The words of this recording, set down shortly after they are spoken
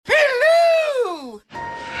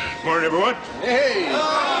Morning, everyone. Hey!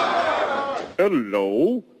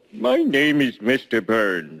 Hello, my name is Mr.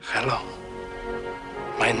 Burns. Hello.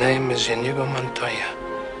 My name is Inigo Montoya.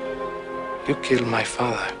 You killed my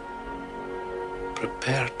father.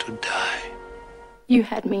 Prepare to die. You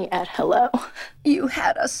had me at hello. You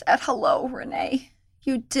had us at hello, Renee.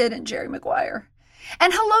 You didn't, Jerry Maguire.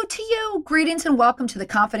 And hello to you. Greetings and welcome to the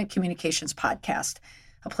Confident Communications Podcast,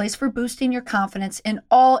 a place for boosting your confidence in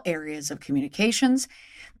all areas of communications.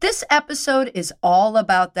 This episode is all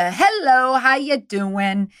about the hello, how you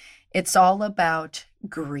doing? It's all about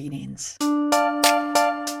greetings.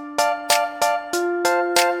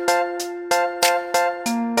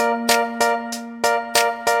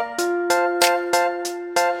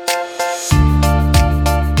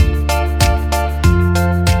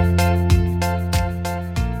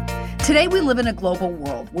 Today, we live in a global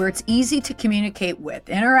world where it's easy to communicate with,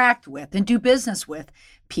 interact with, and do business with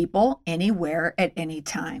people anywhere at any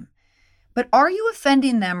time. But are you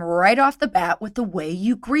offending them right off the bat with the way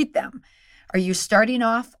you greet them? Are you starting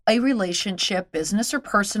off a relationship, business or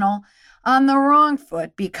personal, on the wrong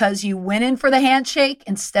foot because you went in for the handshake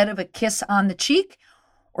instead of a kiss on the cheek,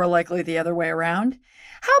 or likely the other way around?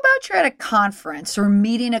 How about you're at a conference or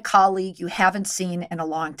meeting a colleague you haven't seen in a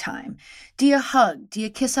long time? Do you hug? Do you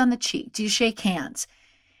kiss on the cheek? Do you shake hands?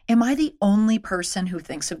 Am I the only person who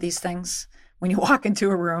thinks of these things when you walk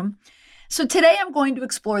into a room? So today I'm going to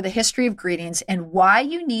explore the history of greetings and why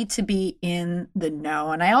you need to be in the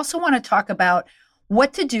know. And I also want to talk about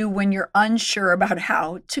what to do when you're unsure about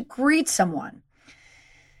how to greet someone.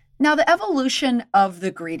 Now, the evolution of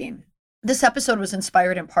the greeting. This episode was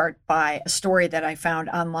inspired in part by a story that I found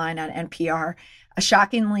online on NPR, a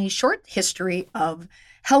shockingly short history of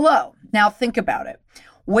hello. Now think about it.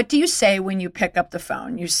 What do you say when you pick up the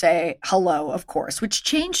phone? You say hello, of course, which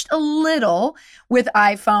changed a little with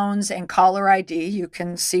iPhones and caller ID. You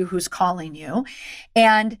can see who's calling you.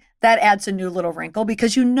 And that adds a new little wrinkle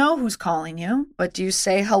because you know who's calling you. But do you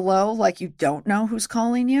say hello like you don't know who's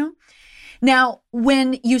calling you? Now,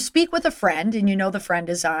 when you speak with a friend and you know the friend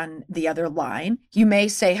is on the other line, you may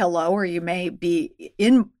say hello, or you may be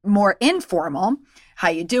more informal. How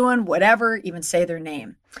you doing? Whatever, even say their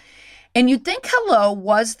name. And you'd think hello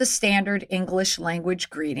was the standard English language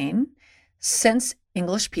greeting since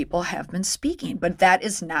English people have been speaking, but that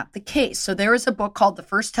is not the case. So there is a book called The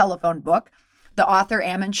First Telephone Book. The author,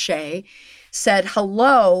 Ammon Shea, said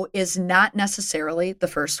hello is not necessarily the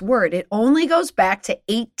first word. It only goes back to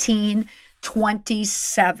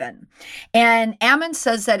 1827. And Ammon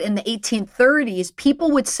says that in the 1830s,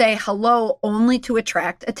 people would say hello only to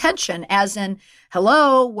attract attention, as in,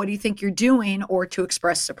 hello, what do you think you're doing? Or to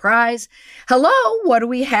express surprise. Hello, what do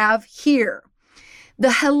we have here?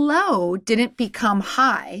 The hello didn't become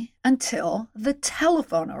hi until the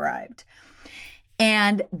telephone arrived.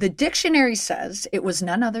 And the dictionary says it was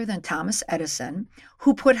none other than Thomas Edison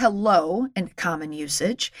who put hello in common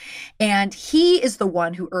usage. And he is the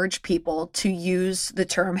one who urged people to use the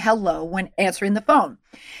term hello when answering the phone.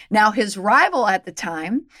 Now, his rival at the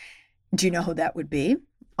time, do you know who that would be?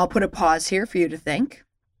 I'll put a pause here for you to think.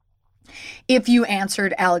 If you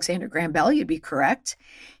answered Alexander Graham Bell, you'd be correct.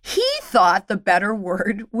 He thought the better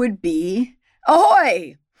word would be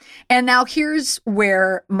ahoy. And now here's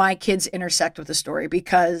where my kids intersect with the story,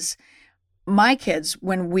 because my kids,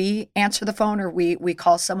 when we answer the phone or we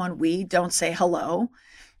call someone, we don't say hello.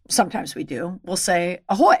 Sometimes we do. We'll say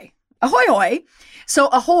ahoy, ahoy, ahoy. So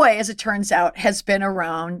ahoy, as it turns out, has been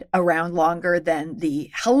around longer than the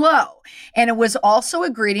hello. And it was also a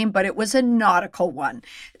greeting, but it was a nautical one.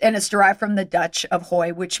 And it's derived from the Dutch of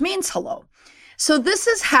hoy, which means hello. So this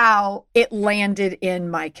is how it landed in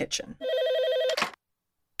my kitchen.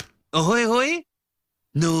 Ahoy, ahoy?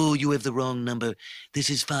 No, you have the wrong number. This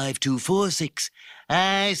is 5246.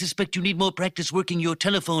 I suspect you need more practice working your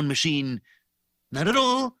telephone machine. Not at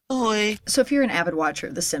all. Ahoy. So if you're an avid watcher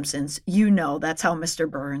of The Simpsons, you know that's how Mr.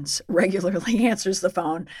 Burns regularly answers the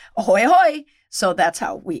phone. Ahoy, ahoy. So that's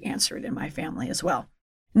how we answer it in my family as well.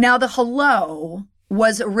 Now, the hello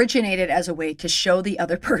was originated as a way to show the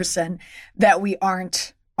other person that we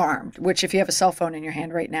aren't armed, which if you have a cell phone in your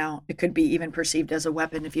hand right now, it could be even perceived as a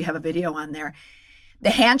weapon if you have a video on there. The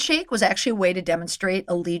handshake was actually a way to demonstrate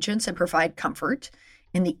allegiance and provide comfort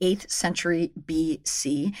in the 8th century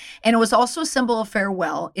BC. And it was also a symbol of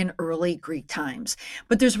farewell in early Greek times.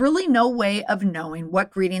 But there's really no way of knowing what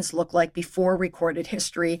greetings look like before recorded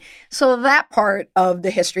history. So that part of the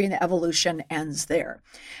history and the evolution ends there.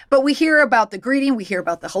 But we hear about the greeting, we hear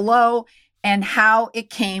about the hello, and how it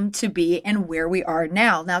came to be and where we are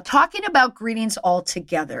now. Now, talking about greetings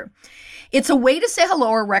altogether, It's a way to say hello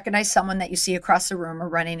or recognize someone that you see across the room or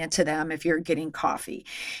running into them if you're getting coffee.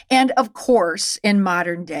 And of course, in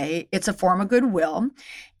modern day, it's a form of goodwill.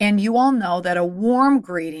 And you all know that a warm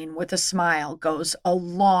greeting with a smile goes a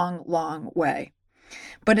long, long way.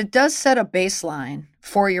 But it does set a baseline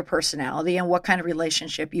for your personality and what kind of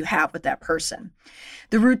relationship you have with that person.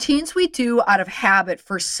 The routines we do out of habit,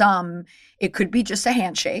 for some, it could be just a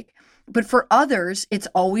handshake. But for others, it's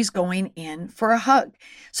always going in for a hug.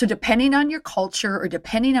 So depending on your culture or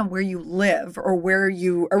depending on where you live or where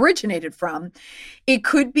you originated from, it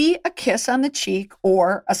could be a kiss on the cheek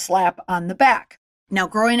or a slap on the back. Now,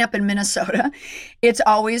 growing up in Minnesota, it's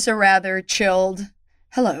always a rather chilled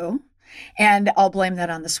hello. And I'll blame that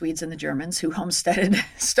on the Swedes and the Germans who homesteaded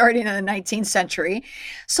starting in the 19th century.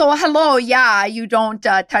 So hello, yeah, you don't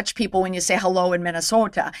touch people when you say hello in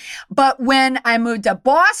Minnesota. But when I moved to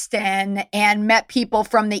Boston and met people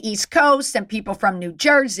from the East Coast and people from New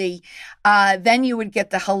Jersey, then you would get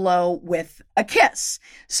the hello with a kiss.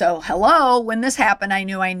 So hello, when this happened, I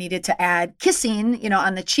knew I needed to add kissing,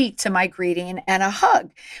 on the cheek to my greeting and a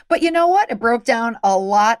hug. But you know what? It broke down a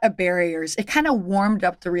lot of barriers. It kind of warmed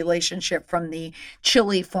up the relationship from the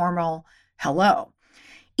chilly, formal hello.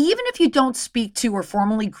 Even if you don't speak to or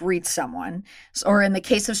formally greet someone, or in the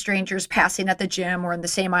case of strangers passing at the gym or in the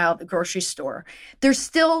same aisle at the grocery store, there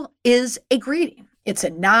still is a greeting. It's a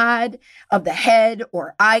nod of the head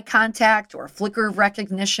or eye contact or a flicker of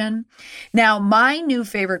recognition. Now, my new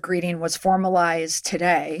favorite greeting was formalized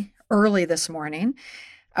today, early this morning.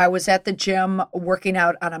 I was at the gym working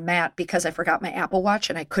out on a mat because I forgot my Apple Watch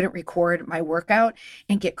and I couldn't record my workout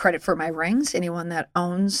and get credit for my rings. Anyone that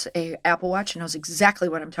owns an Apple Watch knows exactly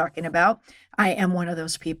what I'm talking about. I am one of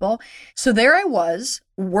those people. So there I was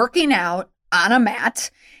working out on a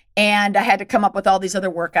mat, and I had to come up with all these other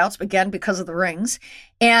workouts, again, because of the rings.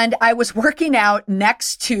 And I was working out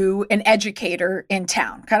next to an educator in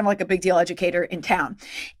town, kind of like a big deal educator in town.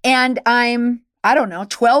 And I'm,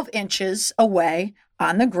 12 inches away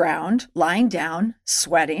on the ground, lying down,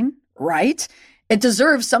 sweating, right? It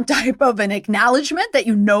deserves some type of an acknowledgement that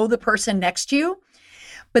you know the person next to you.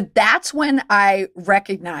 But that's when I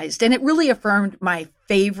recognized, and it really affirmed my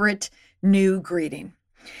favorite new greeting.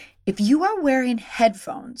 If you are wearing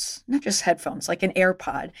headphones, not just headphones, like an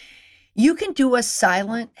AirPod, you can do a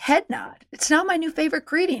silent head nod. It's now my new favorite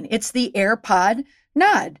greeting. It's the AirPod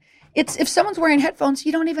nod. It's if someone's wearing headphones,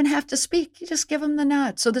 you don't even have to speak. You just give them the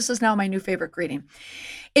nod. So this is now my new favorite greeting.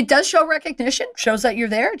 It does show recognition, shows that you're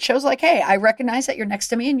there. It shows like, hey, I recognize that you're next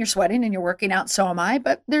to me and you're sweating and you're working out. So am I,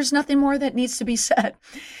 but there's nothing more that needs to be said.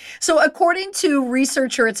 So according to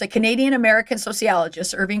researcher, it's a Canadian-American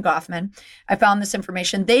sociologist, Irving Goffman. I found this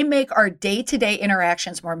information. They make our day-to-day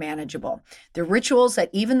interactions more manageable. The rituals that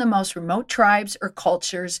even the most remote tribes or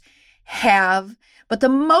cultures have. But the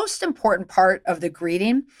most important part of the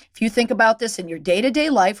greeting, if you think about this in your day-to-day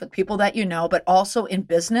life with people that you know, but also in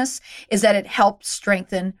business, is that it helps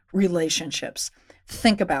strengthen relationships.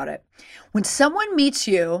 Think about it. When someone meets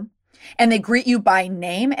you and they greet you by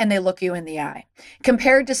name and they look you in the eye,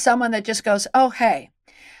 compared to someone that just goes, oh, hey,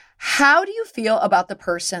 how do you feel about the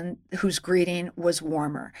person whose greeting was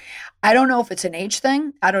warmer? I don't know if it's an age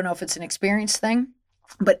thing. I don't know if it's an experience thing.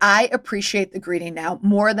 But I appreciate the greeting now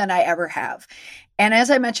more than I ever have. And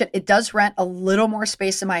as I mentioned, it does rent a little more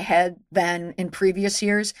space in my head than in previous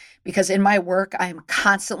years, because in my work, I'm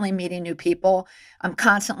constantly meeting new people. I'm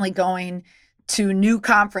constantly going to new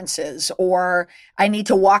conferences, or I need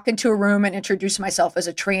to walk into a room and introduce myself as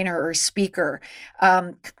a trainer or a speaker,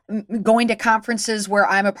 going to conferences where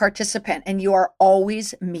I'm a participant, and you are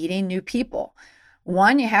always meeting new people.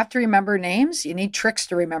 One, you have to remember names. You need tricks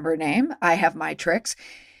to remember a name. I have my tricks.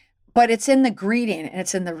 But it's in the greeting and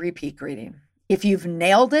it's in the repeat greeting. If you've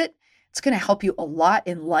nailed it, it's going to help you a lot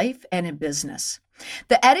in life and in business.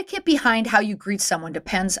 The etiquette behind how you greet someone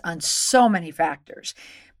depends on so many factors.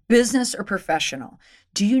 Business or professional?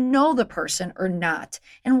 Do you know the person or not?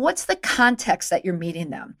 And what's the context that you're meeting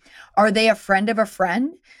them? Are they a friend of a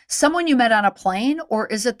friend? Someone you met on a plane? Or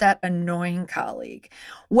is it that annoying colleague?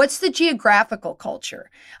 What's the geographical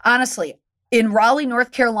culture? Honestly, in Raleigh,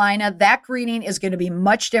 North Carolina, that greeting is going to be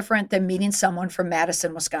much different than meeting someone from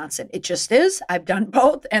Madison, Wisconsin. It just is. I've done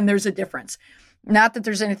both, and there's a difference. Not that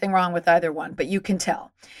there's anything wrong with either one, but you can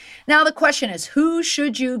tell. Now, the question is, who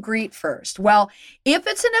should you greet first? Well, if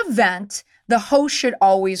it's an event, the host should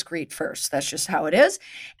always greet first. That's just how it is.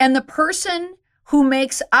 And the person who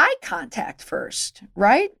makes eye contact first,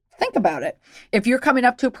 right? Think about it. If you're coming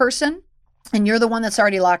up to a person and you're the one that's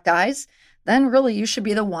already locked eyes, then really you should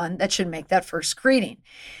be the one that should make that first greeting.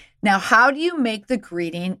 Now, how do you make the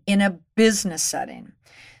greeting in a business setting?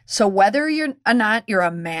 So whether you're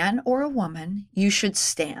a man or a woman, you should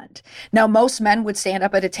stand. Now, most men would stand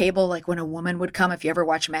up at a table like when a woman would come, if you ever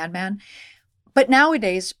watch Mad Men. But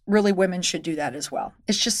nowadays, really, women should do that as well.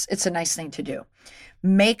 It's a nice thing to do.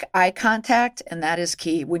 Make eye contact, and that is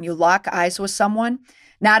key. When you lock eyes with someone,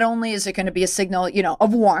 not only is it going to be a signal,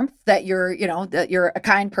 of warmth that you're a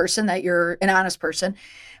kind person, that you're an honest person,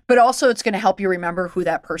 but also it's going to help you remember who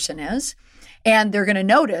that person is. And they're going to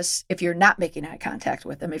notice if you're not making eye contact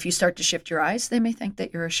with them. If you start to shift your eyes, they may think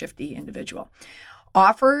that you're a shifty individual.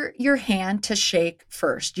 Offer your hand to shake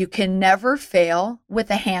first. You can never fail with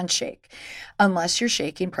a handshake unless you're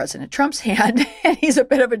shaking President Trump's hand and he's a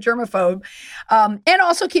bit of a germaphobe. And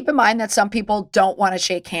also keep in mind that some people don't want to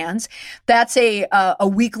shake hands. That's a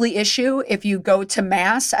weekly issue. If you go to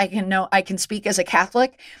Mass, I can speak as a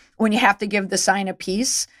Catholic. When you have to give the sign of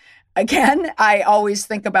peace, again, I always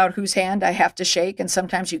think about whose hand I have to shake. And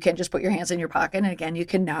sometimes you can just put your hands in your pocket. And again, you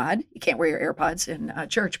can nod. You can't wear your AirPods in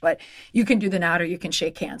church, but you can do the nod or you can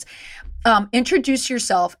shake hands. Introduce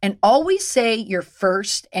yourself and always say your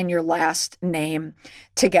first and your last name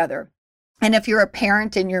together. And if you're a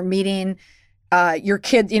parent and you're meeting your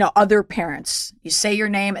kid, other parents, you say your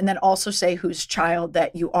name and then also say whose child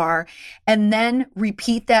that you are, and then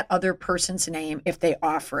repeat that other person's name if they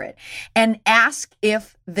offer it, and ask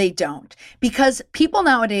if they don't, because people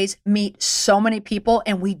nowadays meet so many people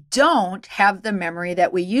and we don't have the memory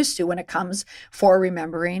that we used to when it comes for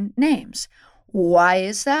remembering names. Why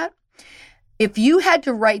is that? If you had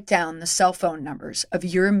to write down the cell phone numbers of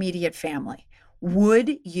your immediate family,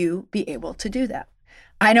 would you be able to do that?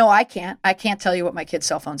 I know I can't. I can't tell you what my kids'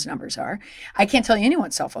 cell phone's numbers are. I can't tell you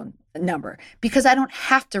anyone's cell phone number because I don't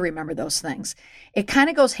have to remember those things. It kind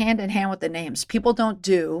of goes hand in hand with the names. People don't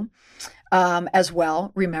do as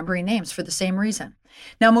well remembering names for the same reason.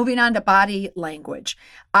 Now, moving on to body language.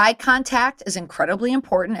 Eye contact is incredibly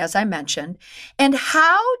important, as I mentioned. And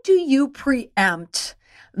how do you preempt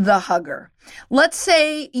the hugger? Let's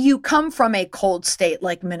say you come from a cold state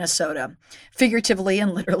like Minnesota, figuratively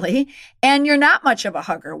and literally, and you're not much of a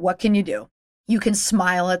hugger. What can you do? You can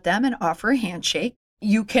smile at them and offer a handshake.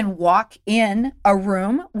 You can walk in a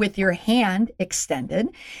room with your hand extended.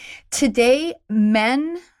 Today,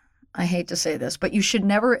 men, I hate to say this, but you should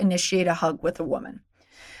never initiate a hug with a woman.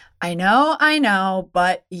 I know,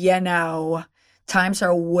 but times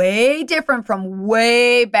are way different from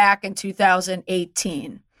way back in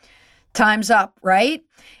 2018. Time's up, right?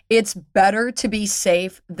 It's better to be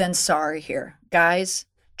safe than sorry here. Guys,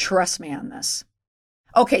 trust me on this.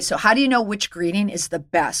 Okay, so how do you know which greeting is the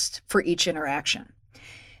best for each interaction?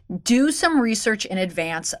 Do some research in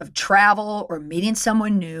advance of travel or meeting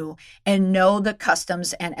someone new and know the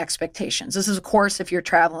customs and expectations. This is, of course, if you're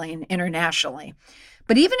traveling internationally.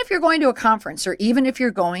 But even if you're going to a conference or even if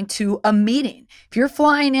you're going to a meeting, if you're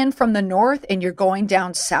flying in from the north and you're going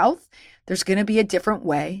down south, there's going to be a different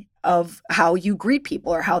way of how you greet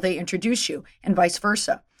people or how they introduce you and vice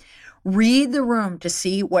versa. Read the room to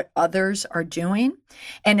see what others are doing.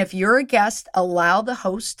 And if you're a guest, allow the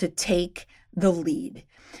host to take the lead.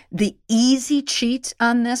 The easy cheat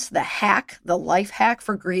on this, the life hack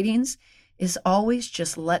for greetings is always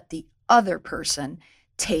just let the other person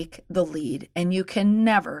take the lead, and you can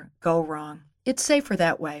never go wrong. It's safer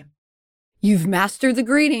that way. You've mastered the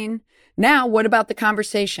greeting. Now, what about the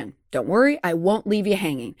conversation? Don't worry, I won't leave you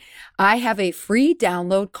hanging. I have a free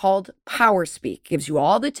download called PowerSpeak. Gives you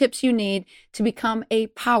all the tips you need to become a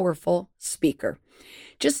powerful speaker.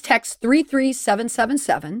 Just text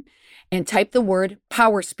 33777 and type the word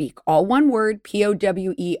PowerSpeak, all one word, PowerSpeak,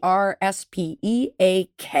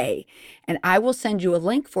 and I will send you a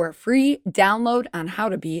link for a free download on how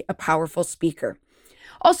to be a powerful speaker.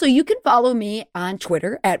 Also, you can follow me on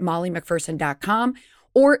Twitter at mollymcpherson.com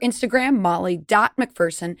or Instagram,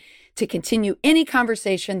 molly.mcpherson, to continue any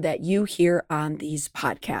conversation that you hear on these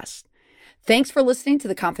podcasts. Thanks for listening to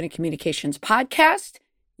the Confident Communications Podcast.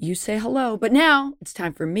 You say hello, but now it's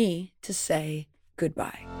time for me to say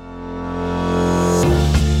goodbye.